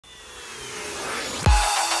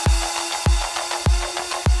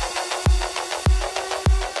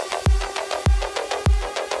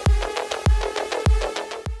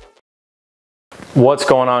What's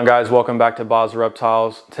going on, guys? Welcome back to Boz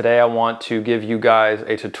Reptiles. Today I want to give you guys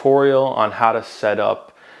a tutorial on how to set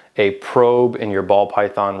up a probe in your ball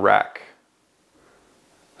python rack.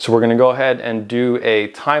 So we're going to go ahead and do a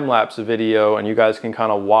time-lapse video, and you guys can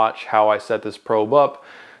kind of watch how I set this probe up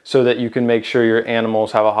so that you can make sure your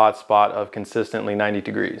animals have a hot spot of consistently 90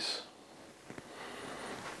 degrees.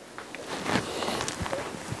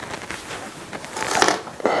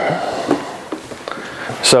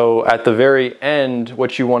 So at the very end,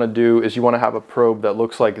 what you want to do is you want to have a probe that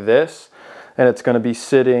looks like this, and it's going to be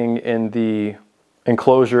sitting in the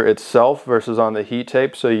enclosure itself versus on the heat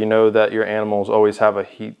tape, so you know that your animals always have a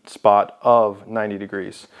heat spot of 90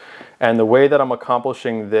 degrees. And the way that I'm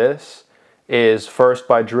accomplishing this is first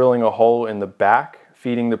by drilling a hole in the back,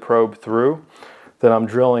 feeding the probe through. Then I'm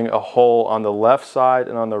drilling a hole on the left side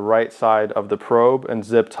and on the right side of the probe and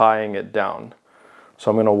zip tying it down. So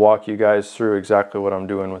I'm going to walk you guys through exactly what I'm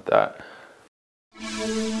doing with that.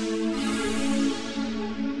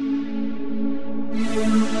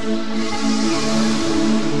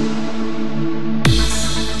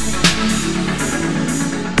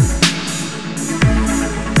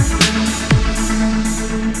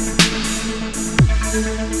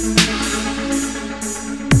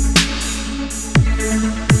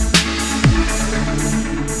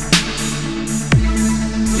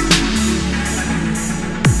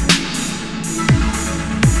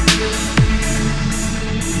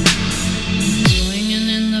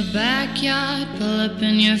 Backyard, pull up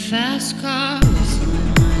in your fast car,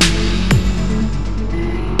 whistling my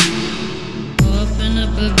name. Open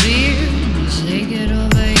up a beer and you say get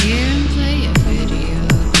over here and play a video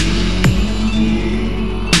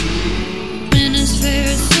game. In his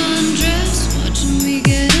favorite sundress, watching me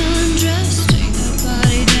get undressed, take the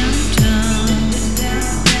body downtown.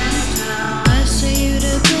 I say you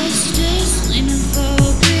the bestest, leaning for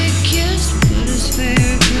a big kiss, put his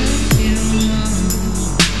favorite perfume on.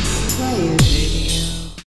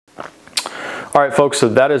 All right, folks, so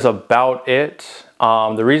that is about it.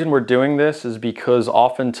 The reason we're doing this is because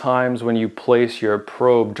oftentimes when you place your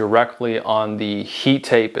probe directly on the heat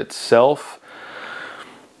tape itself,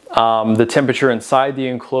 the temperature inside the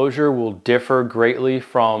enclosure will differ greatly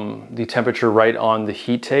from the temperature right on the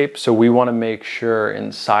heat tape. So we want to make sure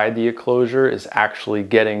inside the enclosure is actually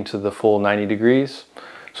getting to the full 90 degrees.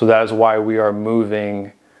 So that is why we are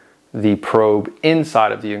moving the probe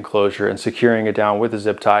inside of the enclosure and securing it down with a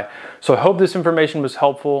zip tie. So I hope this information was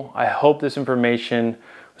helpful. I hope this information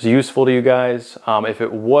was useful to you guys. If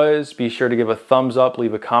it was, be sure to give a thumbs up,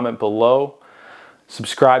 leave a comment below,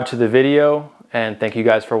 subscribe to the video, and thank you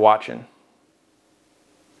guys for watching.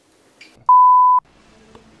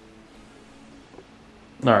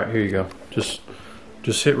 All right, here you go. Just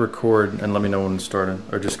hit record and let me know when it's starting,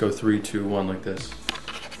 or just go 3, 2, 1 like this.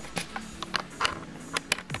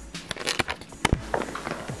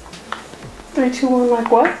 3, 2, 1,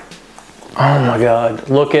 like what? Oh my God,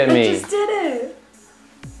 look at me. I just did it.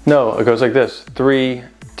 No, it goes like this. 3,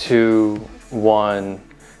 2, 1,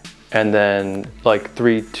 and then like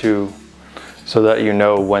 3, 2, so that you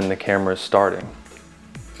know when the camera is starting.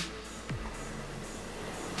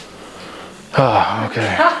 Oh,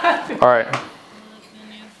 okay. All right.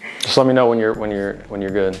 Just let me know when you're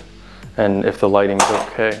good, and if the lighting's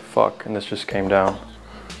okay. Fuck, and this just came down.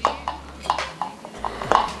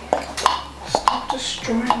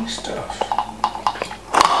 Destroying stuff.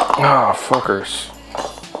 Ah, fuckers.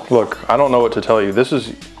 Look, I don't know what to tell you. This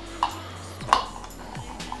is...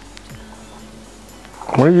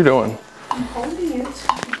 What are you doing? I'm holding it.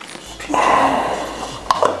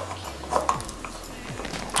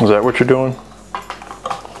 Is that what you're doing?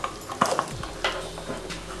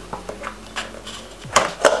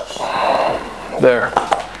 There.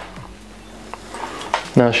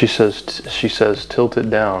 Now she says tilt it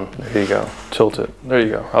down. There you go. Tilt it. There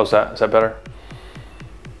you go. How's that? Is that better?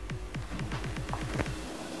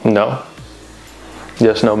 No?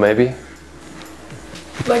 Yes, no, maybe?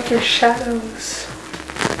 Like your shadows.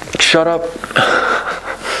 Shut up.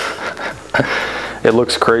 It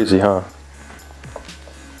looks crazy, huh?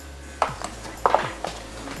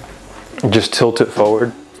 Just tilt it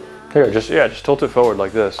forward. Here, just tilt it forward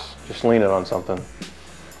like this. Just lean it on something.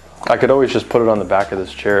 I could always just put it on the back of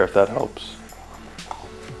this chair if that helps.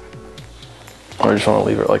 Or I just want to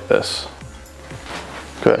leave it like this.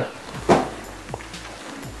 Good.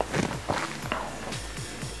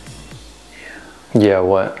 Yeah,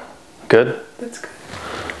 what? Good? That's good.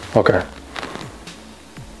 Okay.